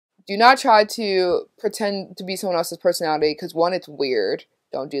Do not try to pretend to be someone else's personality because one, it's weird.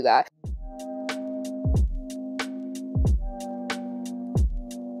 Don't do that.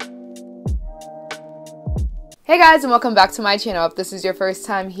 Hey guys, and welcome back to my channel. If this is your first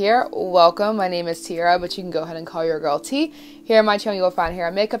time here, welcome. My name is Tiara, but you can go ahead and call your girl T. Here on my channel, you will find hair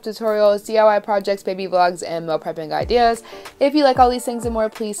and makeup tutorials, DIY projects, baby vlogs, and meal prepping ideas. If you like all these things and more,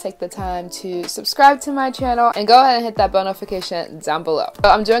 please take the time to subscribe to my channel and go ahead and hit that bell notification down below. So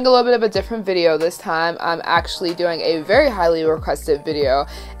I'm doing a little bit of a different video this time. I'm actually doing a very highly requested video,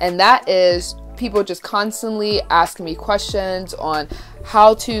 and that is people just constantly asking me questions on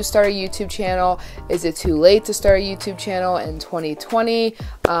how to start a YouTube channel. Is it too late to start a YouTube channel in 2020?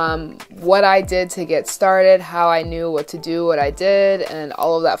 What I did to get started, how I knew what to do, what I did, and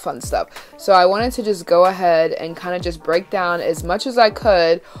all of that fun stuff. So I wanted to just go ahead and kind of just break down as much as I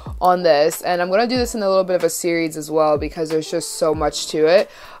could on this. And I'm going to do this in a little bit of a series as well because there's just so much to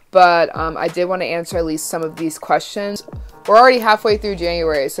it. But I did want to answer at least some of these questions. We're already halfway through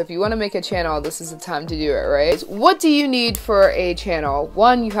January, so if you want to make a channel, this is the time to do it, right? What do you need for a channel?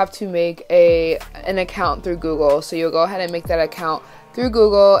 One, you have to make an account through Google. So you'll go ahead and make that account through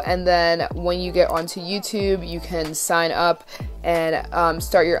Google, and then when you get onto YouTube, you can sign up and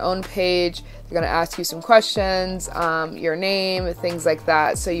start your own page. They're going to ask you some questions, your name, things like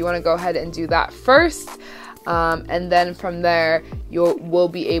that. So you want to go ahead and do that first. And then from there you will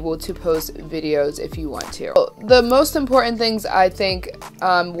be able to post videos if you want to. The most important things I think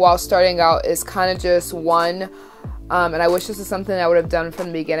while starting out is kind of just one, and I wish this is something I would have done from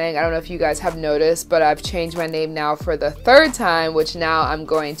the beginning. I don't know if you guys have noticed, but I've changed my name now for the third time, which now I'm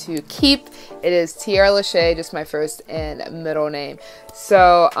going to keep. It is Tiara Lachey, just my first and middle name.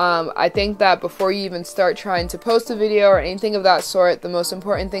 So I think that before you even start trying to post a video or anything of that sort, the most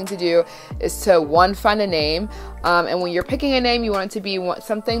important thing to do is to, one, find a name. And when you're picking a name, you want it to be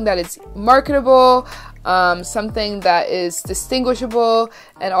something that is marketable, something that is distinguishable,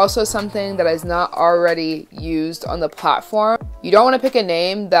 and also something that is not already used on the platform. You don't want to pick a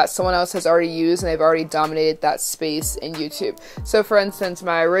name that someone else has already used and they've already dominated that space in YouTube. So for instance,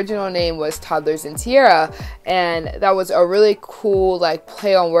 my original name was Toddlers and Tiara, and that was a really cool like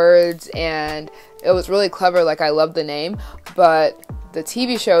play on words, and it was really clever. Like, I love the name, but the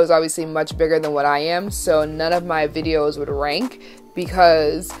TV show is obviously much bigger than what I am, so none of my videos would rank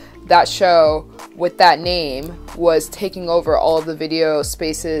because that show with that name was taking over all of the video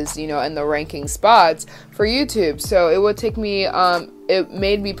spaces, you know, and the ranking spots for YouTube. So it would take me, it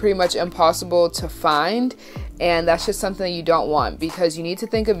made me pretty much impossible to find, and that's just something you don't want because you need to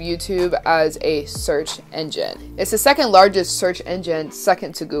think of YouTube as a search engine. It's the second largest search engine,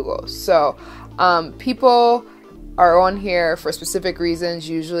 second to Google. So people are on here for specific reasons.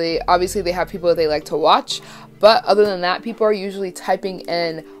 Usually, obviously they have people that they like to watch, but other than that, people are usually typing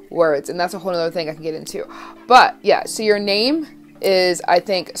in words, and that's a whole other thing I can get into. But yeah, so your name is, I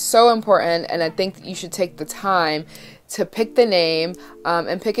think, so important, and I think that you should take the time to pick the name,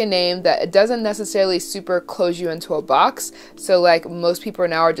 and pick a name that it doesn't necessarily super close you into a box. So like most people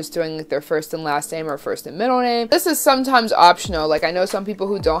now are just doing like their first and last name or first and middle name. This is sometimes optional. Like, I know some people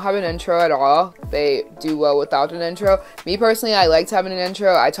who don't have an intro at all. They do well without an intro. Me personally, I liked having an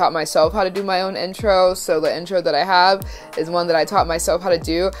intro. I taught myself how to do my own intro. So the intro that I have is one that I taught myself how to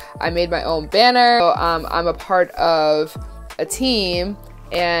do. I made my own banner. So, I'm a part of a team,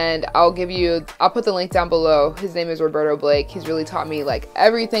 and I'll put the link down below. His name is Roberto Blake. He's really taught me like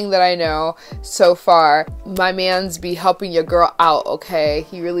everything that I know so far. My man's be helping your girl out, okay?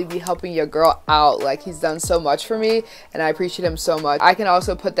 He really be helping your girl out. Like, he's done so much for me, and I appreciate him so much. I can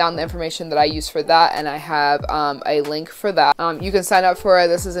also put down the information that I use for that, and I have a link for that. You can sign up for it.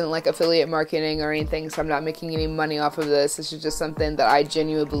 This isn't like affiliate marketing or anything, so I'm not making any money off of this. This is just something that I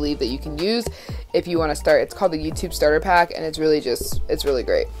genuinely believe that you can use if you want to start. It's called the YouTube Starter Pack, and it's really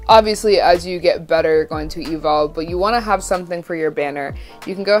great. Obviously, as you get better, you're going to evolve, but you want to have something for your banner.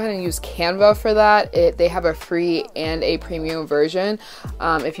 You can go ahead and use Canva for that. They have a free and a premium version.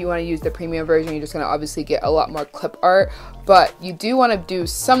 If you want to use the premium version, you're just going to obviously get a lot more clip art, but you do want to do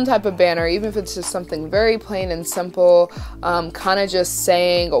some type of banner, even if it's just something very plain and simple, kind of just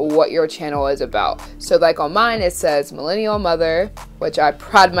saying what your channel is about. So like on mine, it says Millennial Mother, which I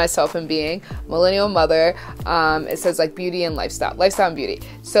pride myself in being, Millennial Mother. It says like beauty and lifestyle and beauty.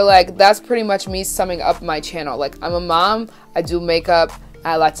 So like that's pretty much me summing up my channel. Like, I'm a mom, I do makeup,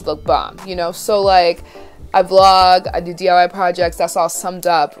 I like to look bomb, you know? So like, I vlog, I do DIY projects, that's all summed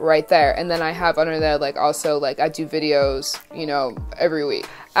up right there. And then I have under there like also like I do videos, you know, every week.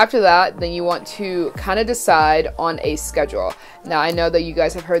 After that, then you want to kind of decide on a schedule. Now, I know that you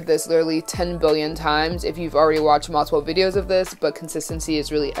guys have heard this literally 10 billion times if you've already watched multiple videos of this, but consistency is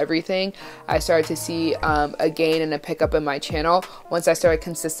really everything. I started to see a gain and a pickup in my channel once I started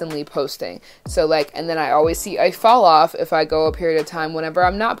consistently posting. So like, and then I always see a fall off if I go a period of time whenever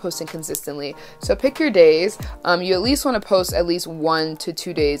I'm not posting consistently. So pick your days. You at least want to post at least 1 to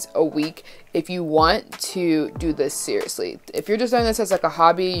 2 days a week if you want to do this seriously. If you're just doing this as like a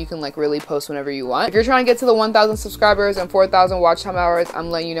hobby, you can like really post whenever you want. If you're trying to get to the 1,000 subscribers and 4,000 watch time hours, I'm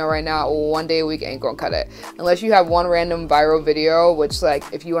letting you know right now, 1 day a week ain't gonna cut it. Unless you have one random viral video, which like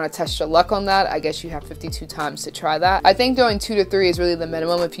if you want to test your luck on that, I guess you have 52 times to try that. I think doing 2 to 3 is really the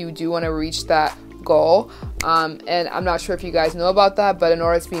minimum if you do want to reach that goal. And I'm not sure if you guys know about that, but in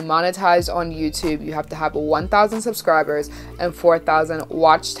order to be monetized on YouTube, you have to have 1,000 subscribers and 4,000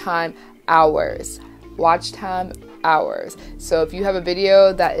 watch time hours. So if you have a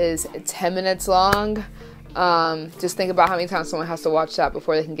video that is 10 minutes long, just think about how many times someone has to watch that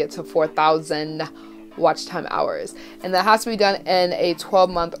before they can get to 4,000 watch time hours. And that has to be done in a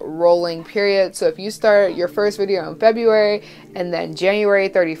 12-month rolling period. So if you start your first video in February and then January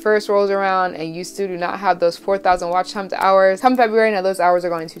 31st rolls around and you still do not have those 4,000 watch time hours, come February, now those hours are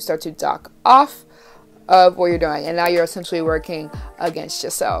going to start to dock off of what you're doing, and now you're essentially working against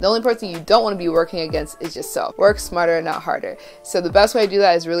yourself. The only person you don't want to be working against is yourself. Work smarter, not harder. So the best way to do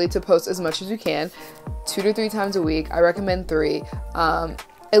that is really to post as much as you can, 2 to 3 times a week. I recommend 3,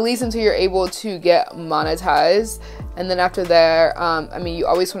 at least until you're able to get monetized. And then after there, I mean, you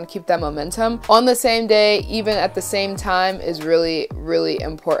always want to keep that momentum. On the same day, even at the same time, is really, really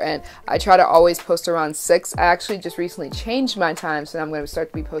important. I try to always post around 6. I actually just recently changed my time, so now I'm going to start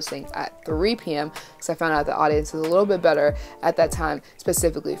to be posting at 3 p.m. because I found out the audience is a little bit better at that time,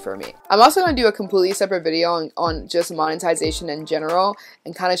 specifically for me. I'm also going to do a completely separate video on just monetization in general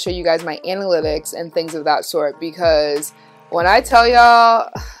and kind of show you guys my analytics and things of that sort, because when I tell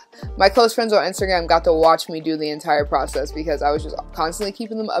y'all, my close friends on Instagram got to watch me do the entire process because I was just constantly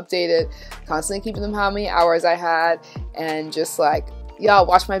keeping them updated, constantly keeping them how many hours I had, and just like, y'all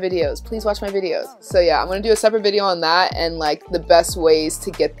watch my videos, please watch my videos. So yeah, I'm gonna do a separate video on that and like the best ways to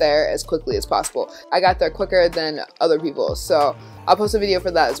get there as quickly as possible. I got there quicker than other people, so I'll post a video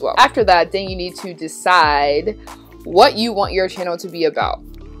for that as well. After that, then you need to decide what you want your channel to be about.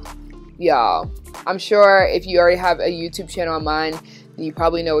 Y'all, I'm sure if you already have a YouTube channel on mine, you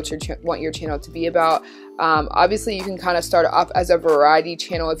probably know what you want your channel to be about. Obviously, you can kind of start off as a variety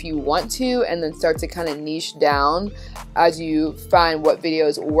channel if you want to, and then start to kind of niche down as you find what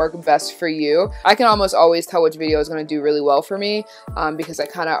videos work best for you. I can almost always tell which video is going to do really well for me because I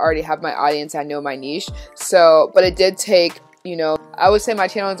kind of already have my audience. I know my niche. So, but it did take, you know, I would say my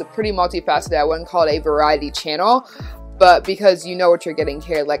channel is a pretty multifaceted. I wouldn't call it a variety channel, but because you know what you're getting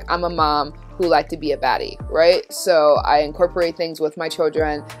here. Like, I'm a mom who like to be a baddie, right? So I incorporate things with my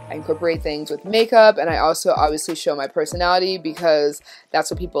children, I incorporate things with makeup, and I also obviously show my personality because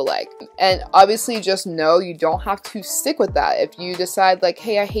that's what people like. And obviously just know you don't have to stick with that. If you decide like,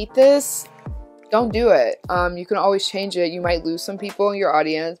 hey, I hate this, don't do it. You can always change it. You might lose some people in your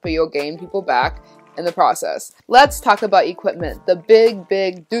audience, but you'll gain people back in the process. Let's talk about equipment. The big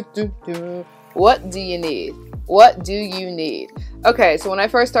what do you need? What do you need? Okay, so when I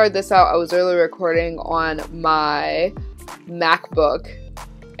first started this out, I was really recording on my MacBook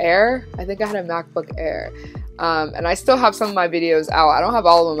Air. I think I had a MacBook Air. And I still have some of my videos out. I don't have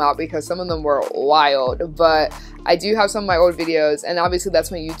all of them out because some of them were wild, but I do have some of my old videos, and obviously that's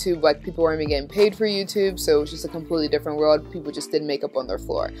when YouTube, like, people weren't even getting paid for YouTube, so it was just a completely different world. People just did makeup on their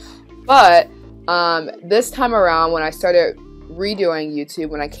floor. But this time around, when I started redoing YouTube,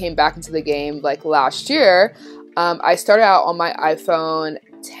 when I came back into the game like last year, I started out on my iPhone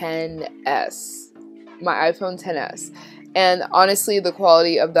XS. And honestly, the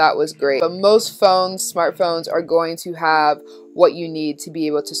quality of that was great. But most phones, smartphones, are going to have what you need to be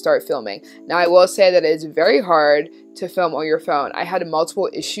able to start filming. Now, I will say that it is very hard to film on your phone. I had multiple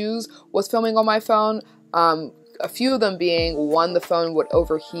issues with filming on my phone. A few of them being, one, the phone would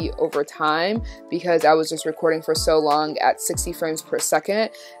overheat over time because I was just recording for so long at 60 frames per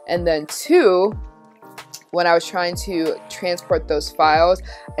second. And then 2, when I was trying to transport those files,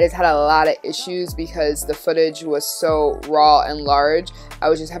 I just had a lot of issues because the footage was so raw and large. I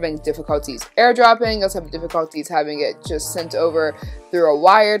was just having difficulties airdropping. I was having difficulties having it just sent over through a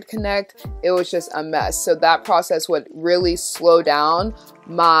wired connect. It was just a mess. So that process would really slow down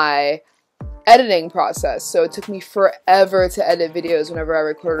my editing process. So it took me forever to edit videos whenever I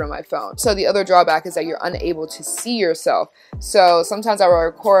recorded on my phone. So the other drawback is that you're unable to see yourself. So sometimes I will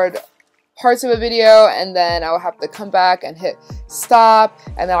record parts of a video, and then I would have to come back and hit stop,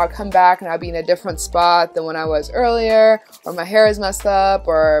 and then I'll come back and I'll be in a different spot than when I was earlier, or my hair is messed up,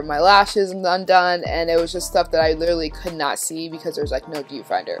 or my lashes are undone, and it was just stuff that I literally could not see because there's like no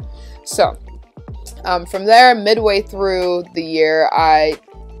viewfinder. So from there, midway through the year, I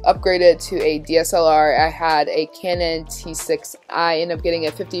upgraded to a DSLR. I had a Canon T6. I ended up getting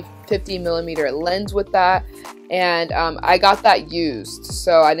a 50mm lens with that, and I got that used,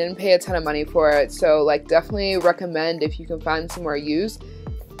 so I didn't pay a ton of money for it. So like, definitely recommend if you can find somewhere used.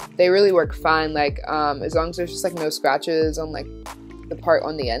 They really work fine, like as long as there's just like no scratches on like the part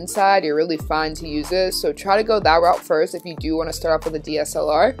on the inside, you're really fine to use this. So try to go that route first if you do want to start off with a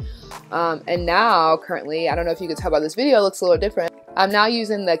DSLR. And now currently, I don't know if you can tell by this video, it looks a little different. I'm now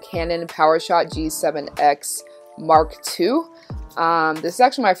using the Canon PowerShot G7X Mark II. This is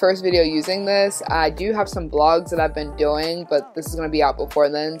actually my first video using this. I do have some vlogs that I've been doing, but this is going to be out before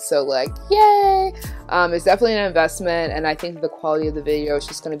then, so like, yay! It's definitely an investment, and I think the quality of the video is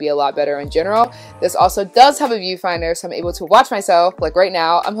just going to be a lot better in general. This also does have a viewfinder, so I'm able to watch myself, like right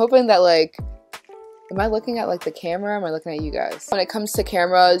now. I'm hoping that like, am I looking at like the camera? Am I looking at you guys? When it comes to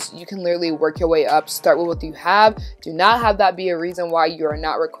cameras, you can literally work your way up. Start with what you have. Do not have that be a reason why you are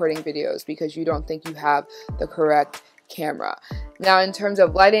not recording videos because you don't think you have the correct camera. Now in terms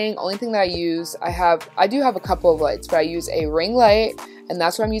of lighting, only thing that I use, I do have a couple of lights, but I use a ring light, and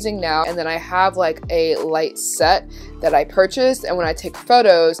that's what I'm using now. And then I have like a light set that I purchased, and when I take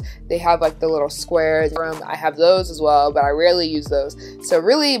photos, they have like the little squares. I have those as well, but I rarely use those. So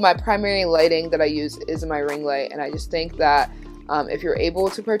really my primary lighting that I use is my ring light, and I just think that if you're able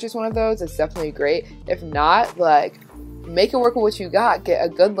to purchase one of those, it's definitely great. If not, like, make it work with what you got. Get a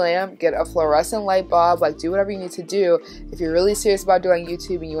good lamp, get a fluorescent light bulb, like do whatever you need to do. If you're really serious about doing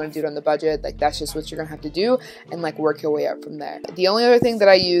YouTube and you want to do it on the budget, like that's just what you're gonna have to do, and like work your way up from there. The only other thing that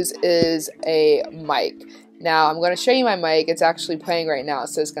I use is a mic. Now I'm going to show you my mic. It's actually playing right now,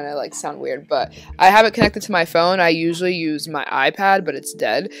 so it's gonna like sound weird, but I have it connected to my phone. I usually use my iPad, but it's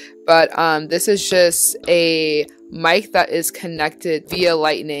dead. But this is just a mic that is connected via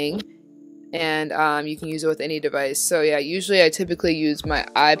lightning, and you can use it with any device. So yeah, usually I typically use my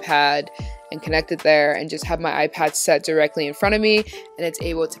iPad and connect it there and just have my iPad set directly in front of me, and it's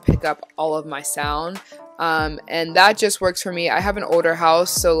able to pick up all of my sound, and that just works for me. I have an older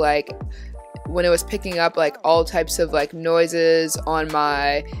house, so like when it was picking up like all types of like noises on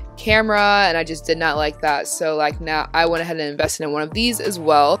my camera, and I just did not like that. So like now I went ahead and invested in one of these as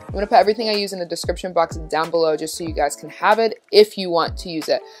well. I'm gonna put everything I use in the description box down below just so you guys can have it if you want to use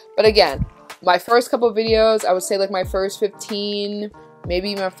it. But again, my first couple of videos, I would say like my first 15,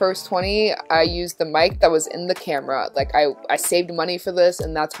 maybe my first 20, I used the mic that was in the camera. Like I saved money for this,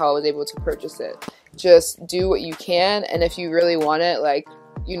 and that's how I was able to purchase it. Just do what you can, and if you really want it, like,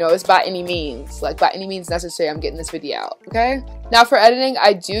 you know, it's by any means, like by any means necessary, I'm getting this video out, okay? Now for editing,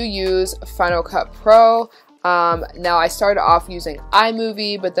 I do use Final Cut Pro. Now I started off using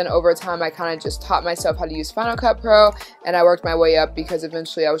iMovie, but then over time I kind of just taught myself how to use Final Cut Pro, and I worked my way up because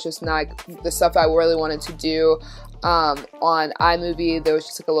eventually I was just not the stuff I really wanted to do on iMovie. There was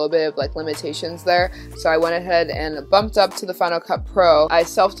just like a little bit of like limitations there, so I went ahead and bumped up to the Final Cut Pro. I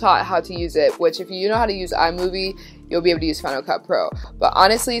self-taught how to use it, which if you know how to use iMovie, you'll be able to use Final Cut Pro. But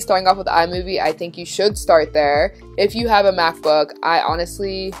honestly, starting off with iMovie, I think you should start there. If you have a MacBook, I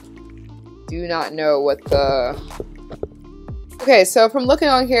honestly do not know what the... Okay, so from looking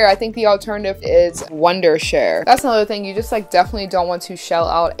on here, I think the alternative is Wondershare. That's another thing. You just like definitely don't want to shell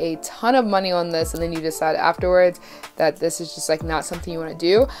out a ton of money on this and then you decide afterwards that this is just like not something you want to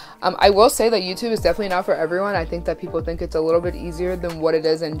do. I will say that YouTube is definitely not for everyone. I think that people think it's a little bit easier than what it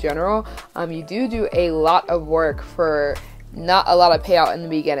is in general. You do a lot of work for not a lot of payout in the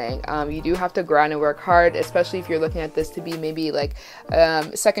beginning. You do have to grind and work hard, especially if you're looking at this to be maybe like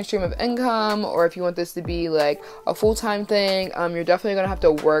second stream of income, or if you want this to be like a full-time thing. You're definitely gonna have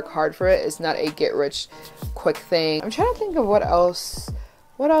to work hard for it. It's not a get rich quick thing. I'm trying to think of what else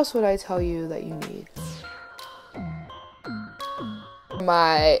would I tell you that you need.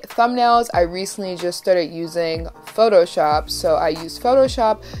 My thumbnails, I recently just started using Photoshop, so I use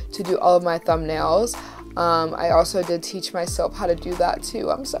Photoshop to do all of my thumbnails. I also did teach myself how to do that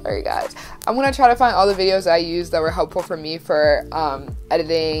too. I'm sorry guys. I'm gonna try to find all the videos I used that were helpful for me for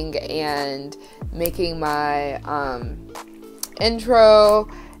editing and making my intro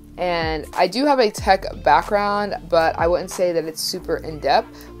And I do have a tech background, but I wouldn't say that it's super in-depth,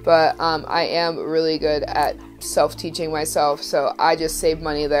 but I am really good at self-teaching myself, so I just save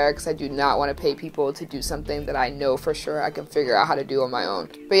money there because I do not want to pay people to do something that I know for sure I can figure out how to do on my own.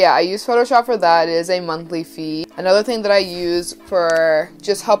 But yeah, I use Photoshop for that. It is a monthly fee. Another thing that I use for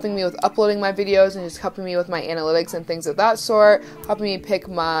just helping me with uploading my videos and just helping me with my analytics and things of that sort, helping me pick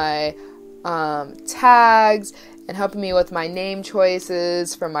my tags, and helping me with my name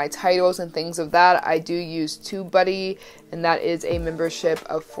choices for my titles and things of that, I do use TubeBuddy, and that is a membership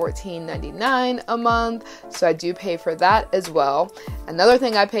of $14.99 a month, so I do pay for that as well. Another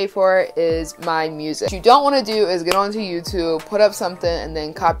thing I pay for is my music. What you don't want to do is get onto YouTube, put up something, and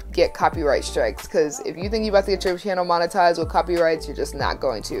then get copyright strikes, because if you think you're about to get your channel monetized with copyrights, you're just not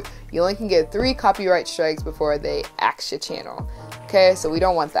going to. You only can get 3 copyright strikes before they axe your channel. Okay, so we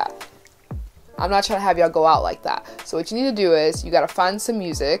don't want that. I'm not trying to have y'all go out like that. So what you need to do is you got to find some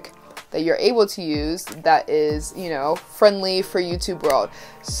music that you're able to use that is, you know, friendly for YouTube world.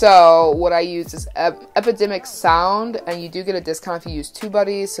 So what I use is EpidemicSound, and you do get a discount if you use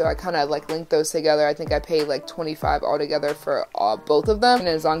TubeBuddy. So I kind of like link those together. I think I paid like $25 altogether for both of them. And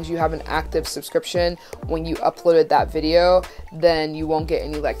as long as you have an active subscription when you uploaded that video, then you won't get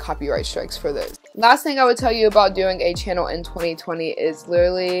any like copyright strikes for this. Last thing I would tell you about doing a channel in 2020 is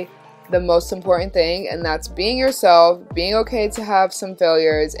literally the most important thing, and that's being yourself, being okay to have some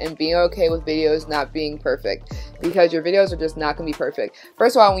failures, and being okay with videos not being perfect, because your videos are just not gonna be perfect.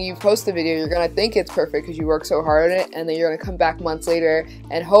 First of all, when you post the video, you're gonna think it's perfect because you work so hard on it, and then you're gonna come back months later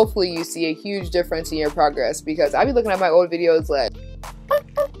and hopefully you see a huge difference in your progress, because I be looking at my old videos like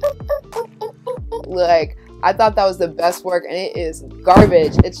I thought that was the best work, and it is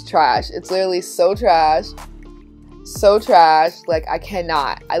garbage. It's trash. It's literally so trash. So trash. Like, I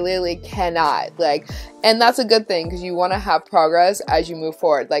literally cannot, like, and that's a good thing, because you want to have progress as you move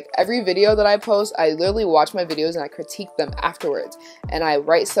forward. Like, every video that I post, I literally watch my videos and I critique them afterwards, and I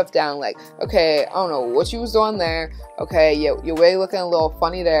write stuff down like, okay, I don't know what you was doing there, okay, your way looking a little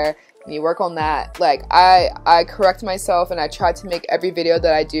funny there, and you work on that. Like, I correct myself, and I try to make every video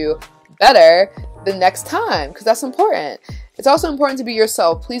that I do better the next time, because that's important. It's also important to be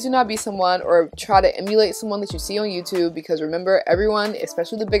yourself. Please do not be someone or try to emulate someone that you see on YouTube, because remember, everyone,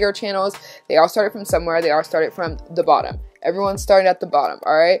 especially the bigger channels, they all started from somewhere. They all started from the bottom. Everyone's starting at the bottom,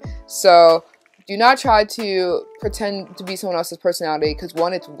 all right? So do not try to pretend to be someone else's personality, because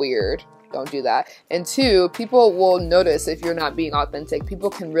 1, it's weird. Don't do that. And 2, people will notice if you're not being authentic. People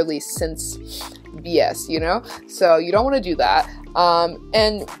can really sense BS, you know? So you don't want to do that.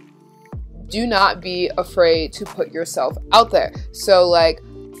 And do not be afraid to put yourself out there. So like,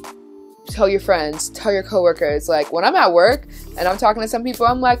 tell your friends, tell your coworkers. Like, when I'm at work and I'm talking to some people,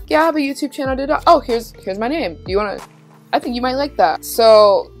 I'm like, yeah, I have a YouTube channel. Oh, here's my name. Do you want to? I think you might like that.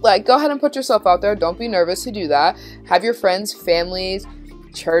 So like, go ahead and put yourself out there. Don't be nervous to do that. Have your friends, families,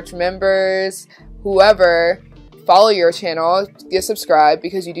 church members, whoever, follow your channel, get subscribed,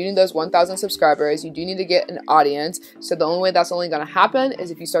 because you do need those 1,000 subscribers. You do need to get an audience. So the only way that's only going to happen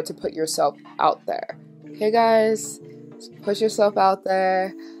is if you start to put yourself out there. Okay, guys? Push yourself out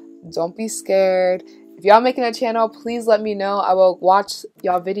there. Don't be scared. If y'all making a channel, please let me know. I will watch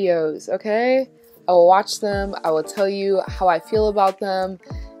y'all videos, okay? I will watch them. I will tell you how I feel about them.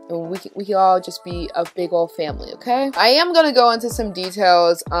 And we can all just be a big old family, okay? I am gonna go into some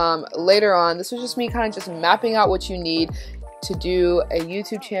details later on. This was just me kind of just mapping out what you need to do a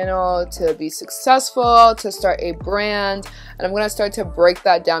YouTube channel, to be successful, to start a brand, and I'm gonna start to break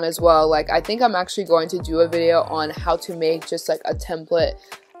that down as well. Like, I think I'm actually going to do a video on how to make just like a template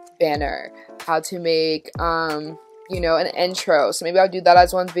banner, how to make you know, an intro. So maybe I'll do that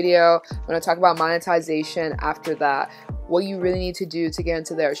as one video. I'm gonna talk about monetization after that, what you really need to do to get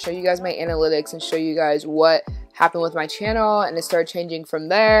into there, show you guys my analytics, and show you guys what happened with my channel, and it started changing from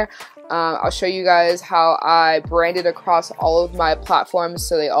there. I'll show you guys how I branded across all of my platforms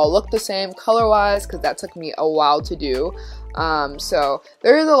so they all look the same color wise, because that took me a while to do. So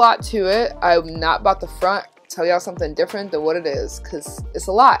there is a lot to it. I'm not about to front, tell y'all something different than what it is, because it's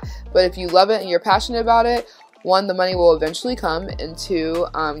a lot. But if you love it and you're passionate about it, 1, the money will eventually come, and 2,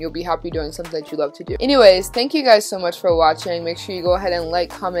 you'll be happy doing something that you love to do. Anyways, thank you guys so much for watching. Make sure you go ahead and like,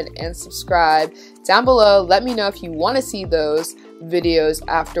 comment, and subscribe down below. Let me know if you want to see those videos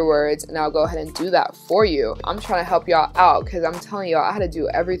afterwards, and I'll go ahead and do that for you. I'm trying to help y'all out, because I'm telling y'all, I had to do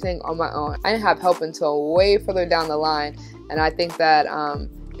everything on my own. I didn't have help until way further down the line, and I think that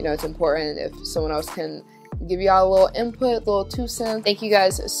you know, it's important if someone else can give y'all a little input, a little 2 cents. Thank you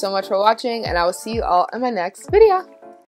guys so much for watching, and I will see you all in my next video.